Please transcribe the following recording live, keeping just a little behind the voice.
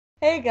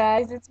Hey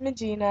guys, it's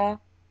Magina.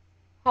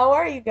 How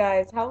are you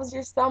guys? How was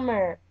your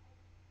summer?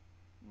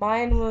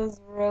 Mine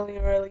was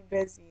really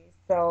busy,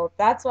 so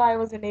that's why I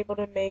wasn't able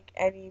to make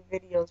any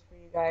videos for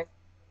you guys.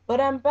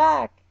 But I'm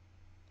back.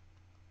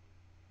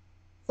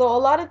 So a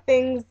lot of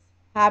things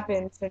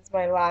happened since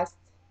my last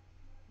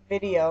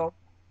video.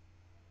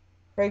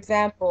 For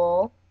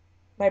example,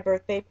 my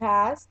birthday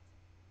passed.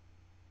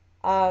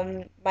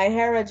 My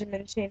hair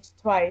regimen changed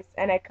twice,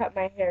 and I cut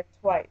my hair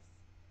twice.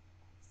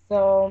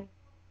 So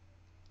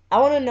I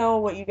want to know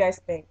what you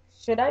guys think.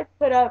 Should I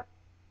put up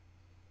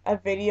a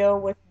video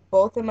with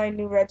both of my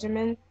new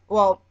regimens?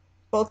 Well,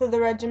 both of the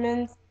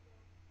regimens?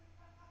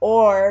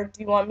 Or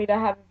do you want me to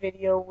have a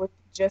video with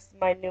just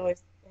my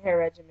newest hair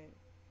regimen?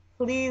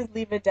 Please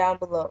leave it down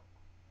below.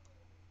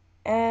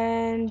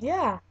 And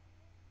yeah,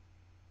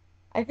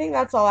 I think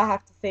that's all I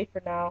have to say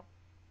for now.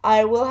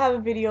 I will have a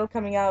video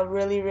coming out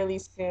really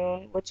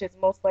soon, which is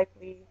most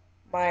likely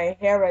my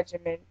hair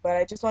regimen, but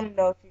I just want to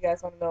know if you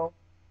guys want to know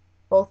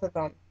both of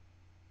them.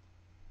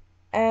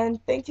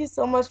 And thank you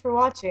so much for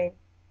watching.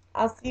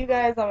 I'll see you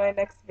guys on my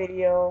next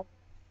video.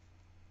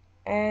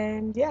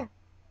 And yeah,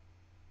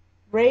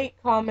 rate,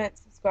 comment,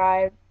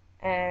 subscribe,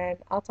 and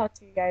I'll talk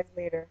to you guys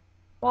later.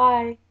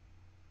 Bye.